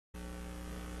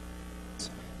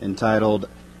entitled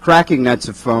Cracking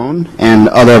Net2Phone and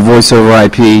Other Voice over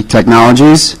IP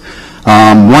Technologies.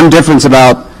 One difference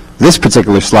about this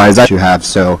particular slide is that you have,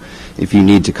 so if you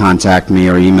need to contact me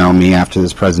or email me after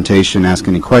this presentation, ask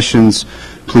any questions,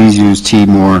 please use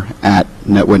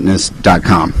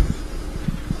tmoore@netwitness.com.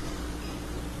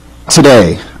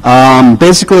 Today,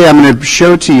 basically I'm going to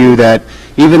show to you that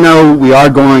even though we are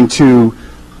going to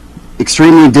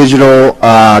extremely digital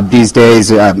these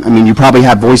days, I mean, you probably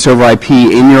have voice over IP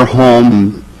in your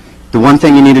home. The one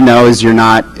thing you need to know is you're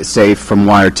not safe from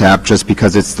wiretap just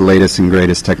because it's the latest and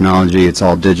greatest technology. It's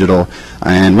all digital.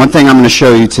 And one thing I'm going to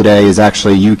show you today is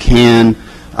actually you can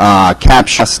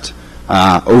capture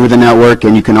over the network,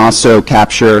 and you can also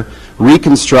capture,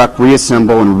 reconstruct,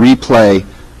 reassemble, and replay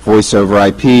voice over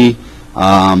IP.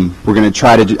 We're going to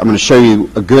try to do, I'm going to show you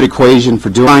a good equation for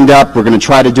doing it. We're going to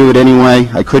try to do it anyway.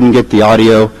 I couldn't get the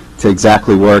audio to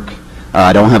exactly work.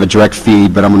 I don't have a direct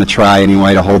feed, but I'm going to try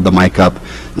anyway to hold the mic up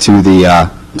to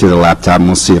the laptop, and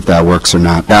we'll see if that works or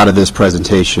not. Out of this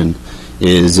presentation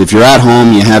is if you're at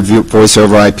home, you have voice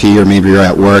over IP, or maybe you're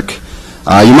at work,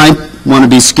 you might want to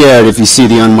be scared if you see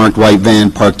the unmarked white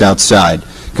van parked outside,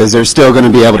 because they're still going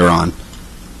to be able to on.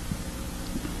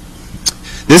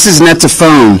 This is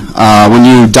Net2Phone. When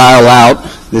you dial out,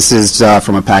 this is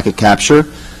from a packet capture.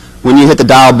 When you hit the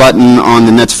dial button on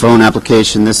the Net2Phone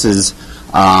application, this is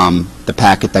the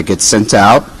packet that gets sent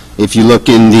out. If you look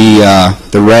in the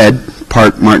red,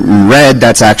 part marked in red,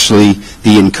 that's actually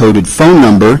the encoded phone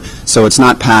number, so it's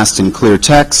not passed in clear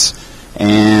text,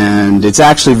 and it's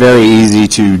actually very easy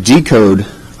to decode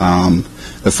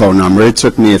the phone number. It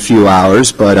took me a few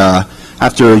hours, but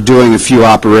after doing a few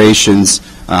operations,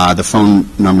 the phone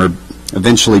number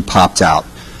eventually popped out.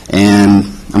 And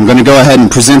I'm going to go ahead and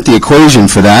present the equation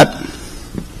for that.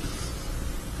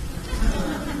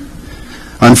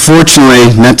 Unfortunately,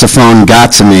 Net2Phone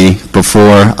got to me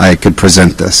before I could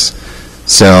present this.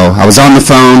 So I was on the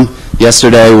phone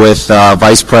yesterday with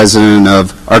Vice President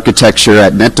of Architecture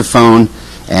at Net2Phone,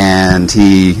 and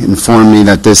he informed me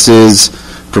that this is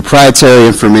proprietary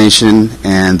information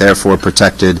and therefore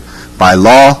protected by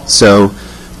law. So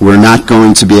we're not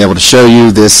going to be able to show you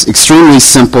this extremely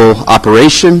simple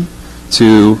operation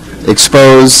to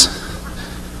expose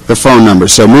the phone number.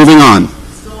 So moving on.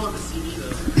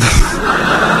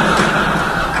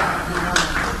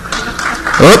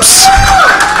 Oops.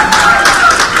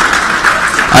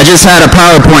 I just had a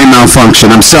PowerPoint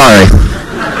malfunction. I'm sorry.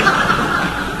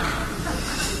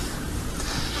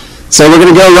 So we're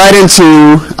going to go right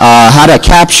into how to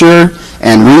capture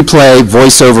and replay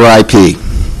voice over IP.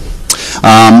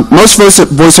 Most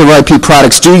voice over IP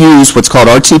products do use what's called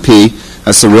RTP.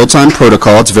 That's the real-time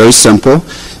protocol. It's very simple.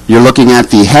 You're looking at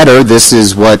the header. This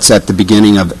is what's at the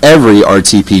beginning of every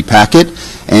RTP packet.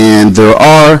 And there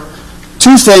are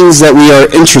two things that we are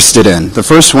interested in. The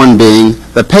first one being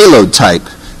the payload type.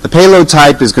 The payload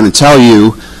type is going to tell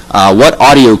you what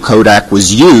audio codec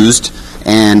was used,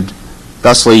 and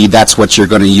thusly that's what you're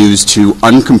going to use to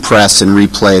uncompress and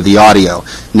replay the audio.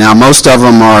 Now, most of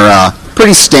them are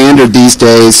pretty standard these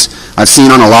days. I've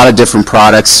seen on a lot of different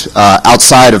products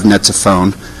outside of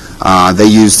Net2Phone. They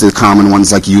use the common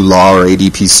ones like ULAW or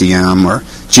ADPCM or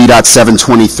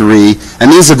G.723,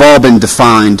 and these have all been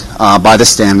defined by the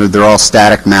standard. They're all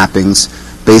static mappings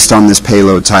based on this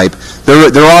payload type.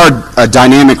 There are a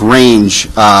dynamic range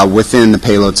within the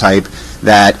payload type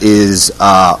that is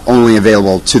only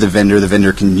available to the vendor. The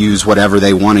vendor can use whatever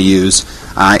they want to use.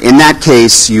 In that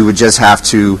case, you would just have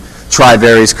to try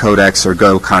various codecs or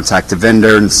go contact the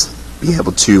vendor and be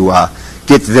able to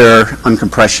get their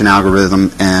uncompression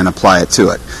algorithm and apply it to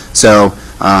it. So,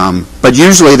 but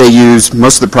usually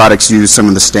most of the products use some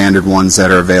of the standard ones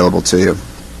that are available to you.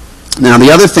 Now,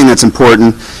 the other thing that's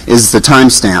important is the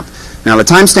timestamp. Now, the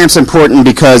timestamp's important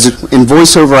because in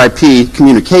voice over IP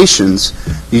communications,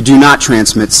 you do not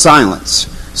transmit silence.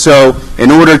 So,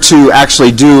 in order to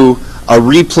actually do a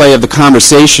replay of the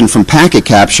conversation from packet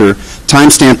capture,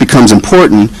 timestamp becomes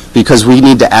important because we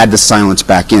need to add the silence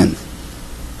back in.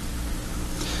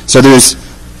 So there's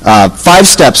 5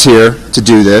 steps here to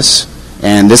do this,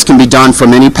 and this can be done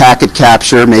from any packet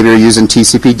capture. Maybe you're using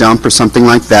TCP dump or something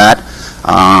like that.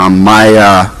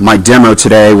 My demo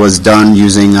today was done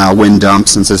using WinDump,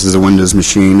 since this is a Windows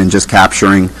machine, and just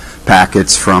capturing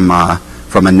packets from a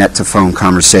Net2Phone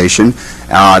conversation.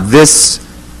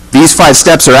 These 5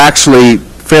 steps are actually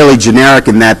fairly generic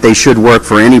in that they should work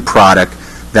for any product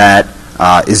that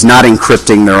is not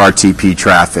encrypting their RTP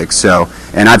traffic. So,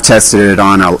 and I've tested it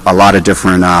on a lot of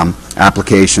different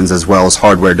applications as well as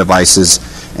hardware devices,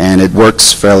 and it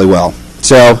works fairly well.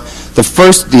 So the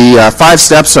 5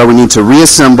 steps are: we need to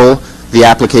reassemble the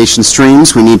application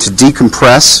streams. We need to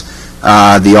decompress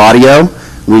the audio.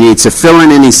 We need to fill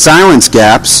in any silence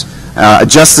gaps,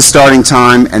 adjust the starting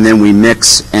time, and then we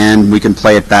mix and we can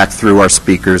play it back through our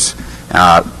speakers.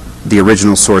 The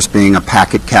original source being a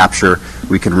packet capture,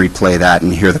 we can replay that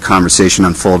and hear the conversation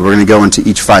unfold. We're going to go into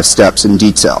each 5 steps in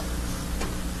detail.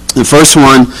 The first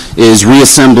one is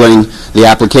reassembling the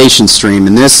application stream.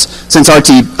 And this, since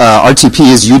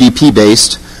RTP is UDP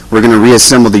based, we're going to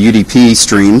reassemble the UDP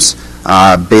streams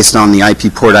based on the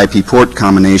IP port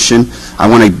combination. I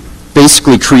want to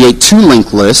basically create 2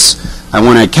 linked lists. I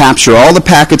want to capture all the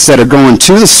packets that are going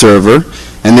to the server,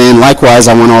 and then likewise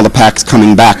I want all the packets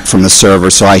coming back from the server,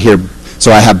 so I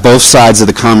have both sides of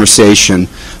the conversation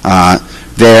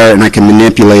there, and I can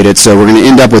manipulate it. So we're going to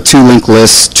end up with 2 linked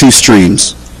lists, 2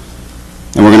 streams,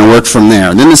 and we're going to work from there.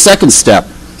 And then the second step,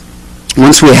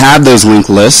 once we have those linked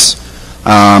lists,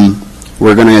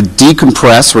 we're going to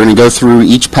decompress. We're going to go through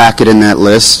each packet in that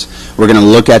list. We're going to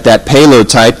look at that payload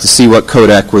type to see what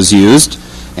codec was used,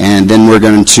 and then we're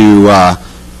going to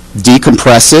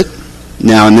decompress it.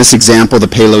 Now in this example, the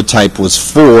payload type was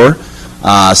 4,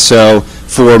 so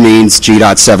 4 means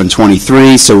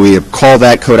G.723, so we call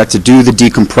that codec to do the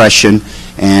decompression,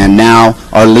 and now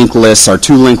our linked lists, our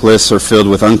 2 linked lists are filled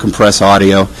with uncompressed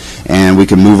audio, and we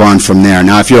can move on from there.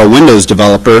 Now if you're a Windows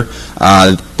developer,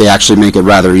 they actually make it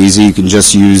rather easy. You can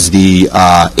just use the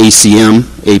ACM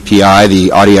API,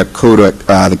 the audio codec,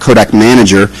 the codec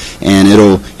manager, and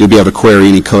you'll be able to query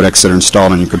any codecs that are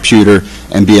installed on your computer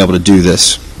and be able to do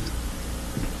this.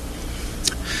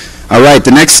 All right,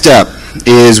 the next step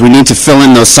is we need to fill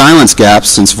in those silence gaps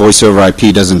since voice over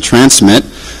IP doesn't transmit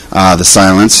the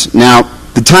silence. Now,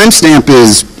 the timestamp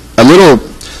is a little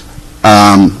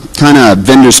kind of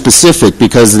vendor specific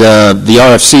because the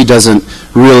RFC doesn't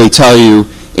really tell you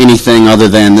anything other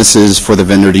than this is for the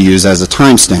vendor to use as a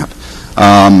timestamp.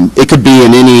 It could be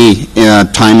in any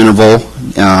time interval.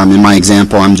 In my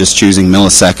example, I'm just choosing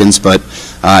milliseconds, but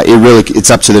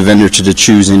it's up to the vendor to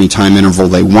choose any time interval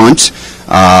they want.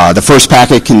 The first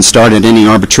packet can start at any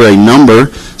arbitrary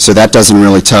number, so that doesn't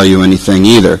really tell you anything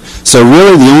either. So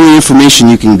really the only information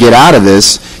you can get out of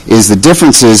this is the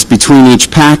differences between each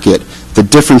packet, the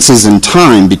differences in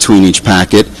time between each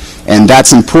packet, and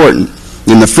that's important.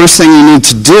 And the first thing you need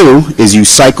to do is you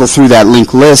cycle through that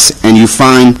linked list and you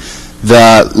find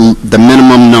the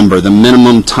minimum number, the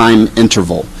minimum time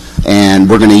interval, and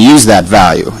we're going to use that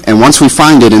value. And once we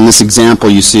find it, in this example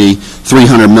you see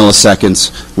 300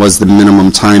 milliseconds was the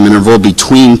minimum time interval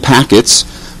between packets,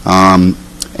 and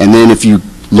then if you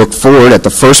look forward at the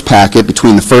first packet,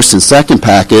 between the first and second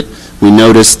packet, we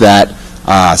notice that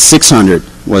 600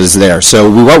 was there. So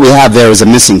what we have there is a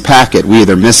missing packet. We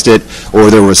either missed it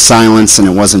or there was silence and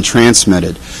it wasn't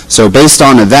transmitted. So based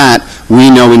on that,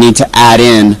 we know we need to add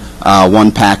in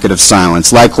 1 packet of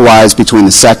silence. Likewise, between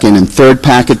the second and third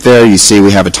packet there, you see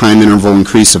we have a time interval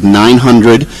increase of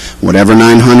 900, whatever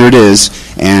 900 is,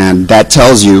 and that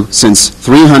tells you, since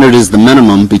 300 is the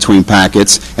minimum between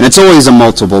packets, and it's always a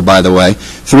multiple, by the way,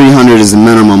 300 is the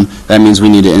minimum, that means we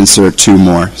need to insert 2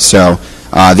 more. So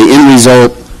the end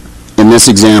result in this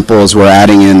example is we're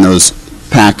adding in those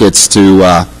packets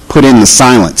to put in the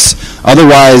silence.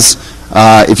 Otherwise,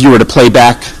 if you were to play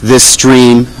back this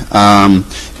stream,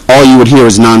 all you would hear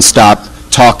is nonstop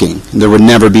talking. There would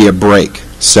never be a break.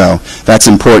 So that's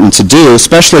important to do,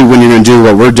 especially when you're going to do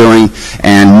what we're doing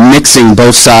and mixing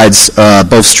both sides,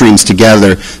 both streams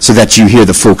together so that you hear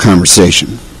the full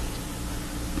conversation.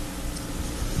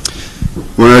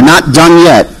 We're not done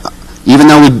yet. Even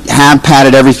though we have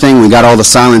padded everything, we got all the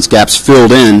silence gaps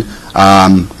filled in,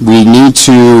 we need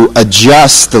to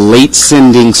adjust the late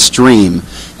sending stream.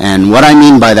 And what I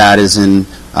mean by that is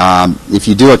if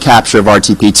you do a capture of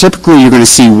RTP, typically you're going to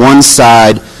see one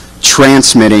side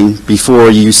transmitting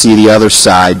before you see the other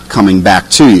side coming back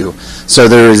to you. So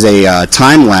there is a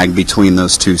time lag between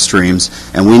those 2 streams,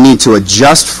 and we need to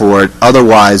adjust for it.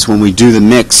 Otherwise, when we do the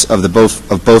mix of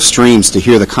both streams to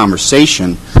hear the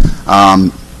conversation,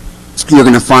 you're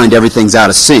going to find everything's out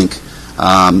of sync.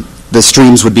 The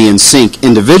streams would be in sync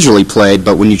individually played,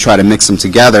 but when you try to mix them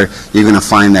together, you're going to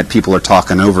find that people are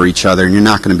talking over each other, and you're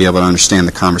not going to be able to understand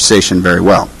the conversation very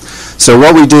well. So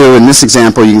what we do in this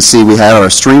example, you can see we have our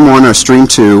stream 1, our stream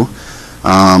 2,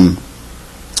 and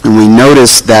we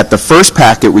notice that the first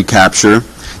packet we capture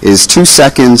is 2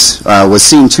 seconds, was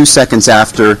seen 2 seconds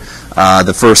after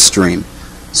the first stream.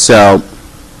 So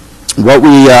what we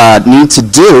need to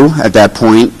do at that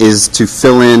point is to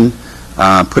fill in,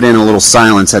 put in a little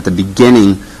silence at the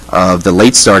beginning of the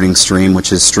late starting stream,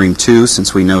 which is stream 2,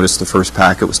 since we noticed the first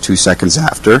packet was 2 seconds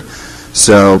after.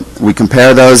 So we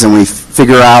compare those and we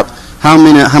figure out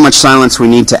how much silence we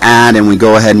need to add, and we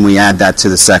go ahead and we add that to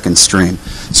the second stream.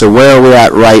 So where are we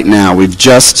at right now? We've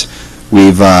got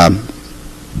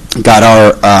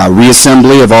our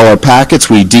reassembly of all our packets.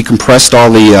 We decompressed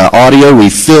all the audio. We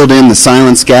filled in the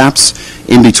silence gaps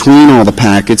in between all the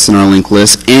packets in our link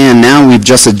list, and now we've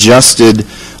just adjusted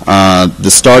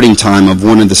the starting time of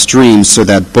one of the streams so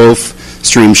that both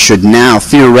streams should now,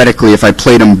 theoretically, if I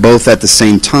played them both at the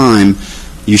same time,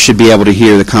 you should be able to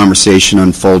hear the conversation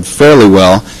unfold fairly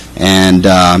well, and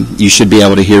you should be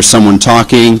able to hear someone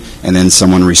talking and then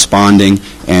someone responding,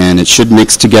 and it should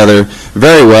mix together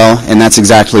very well, and that's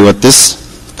exactly what this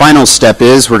final step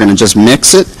is. We're going to just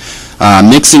mix it.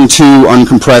 Mixing two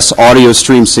uncompressed audio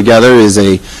streams together is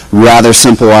a rather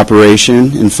simple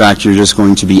operation. In fact, you're just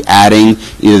going to be adding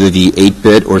either the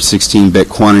 8-bit or 16-bit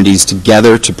quantities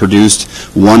together to produce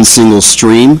one single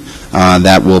stream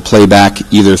that will play back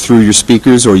either through your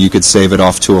speakers, or you could save it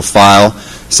off to a file,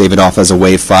 save it off as a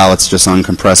WAV file. It's just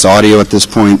uncompressed audio at this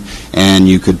point, and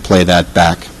you could play that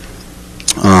back.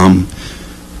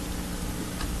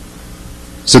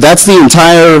 So that's the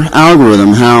entire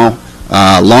algorithm, how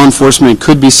law enforcement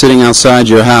could be sitting outside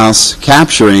your house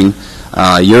capturing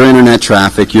your internet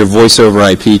traffic, your voice over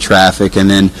IP traffic, and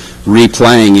then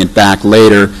replaying it back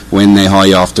later when they haul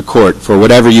you off to court for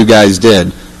whatever you guys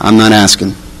did. I'm not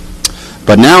asking.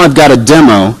 But now I've got a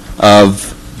demo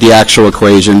of the actual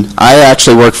equation. I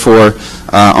actually work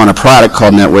on a product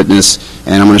called NetWitness,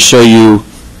 and I'm going to show you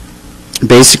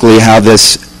basically how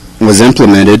this was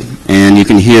implemented, and you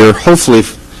can hear, hopefully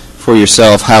for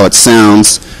yourself, how it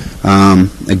sounds.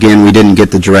 Again, we didn't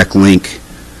get the direct link,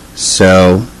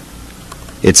 so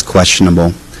it's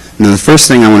questionable. Now, the first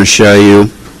thing I want to show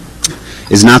you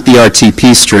is not the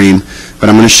RTP stream, but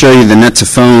I'm going to show you the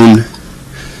Net2Phone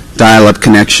dial-up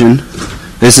connection.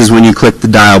 This is when you click the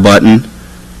dial button,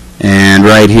 and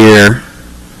right here,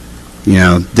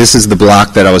 this is the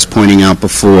block that I was pointing out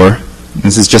before.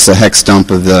 This is just a hex dump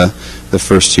of the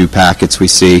first two packets we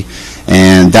see,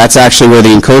 and that's actually where the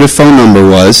encoded phone number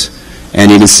was. And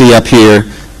you can see up here,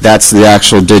 that's the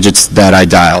actual digits that I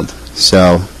dialed.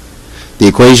 So the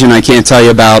equation I can't tell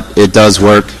you about, it does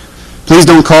work. Please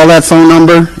don't call that phone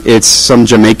number. It's some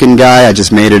Jamaican guy. I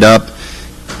just made it up.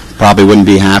 Probably wouldn't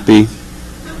be happy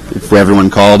if everyone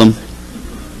called him.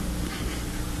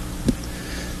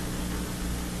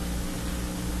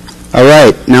 All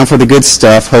right, now for the good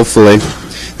stuff, hopefully.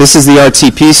 This is the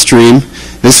RTP stream.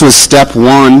 This was step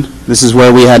one. This is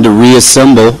where we had to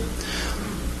reassemble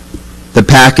the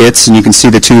packets, and you can see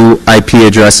the two IP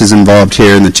addresses involved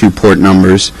here and the two port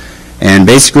numbers. And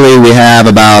basically we have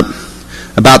about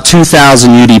 2,000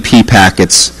 UDP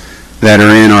packets that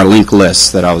are in our link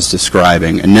list that I was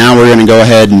describing. And now we're going to go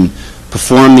ahead and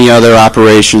perform the other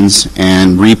operations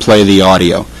and replay the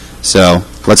audio. So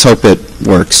let's hope it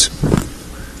works.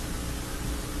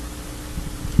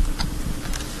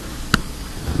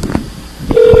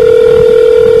 Can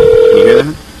you hear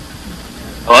that?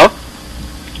 Hello?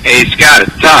 Hey, Scott,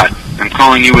 it's Todd. I'm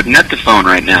calling you with Net2Phone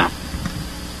right now.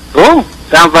 Oh,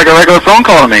 sounds like a regular phone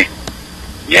call to me.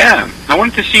 Yeah, I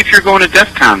wanted to see if you're going to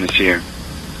DEF CON this year.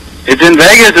 It's in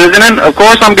Vegas, isn't it? Of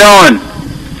course I'm going.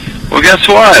 Well, guess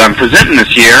what? I'm presenting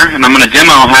this year, and I'm going to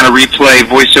demo how to replay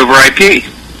voice over IP.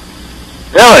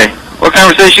 Really? What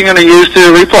conversation are you going to use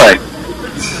to replay?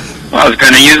 Well, I was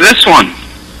going to use this one.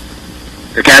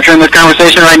 You're capturing this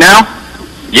conversation right now?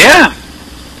 Yeah.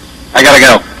 I gotta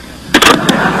go.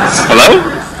 Hello?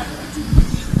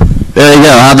 There you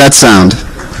go. How'd that sound?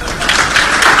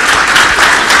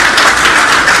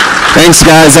 Thanks,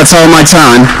 guys. That's all my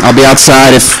time. I'll be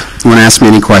outside if you want to ask me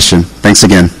any question. Thanks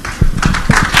again.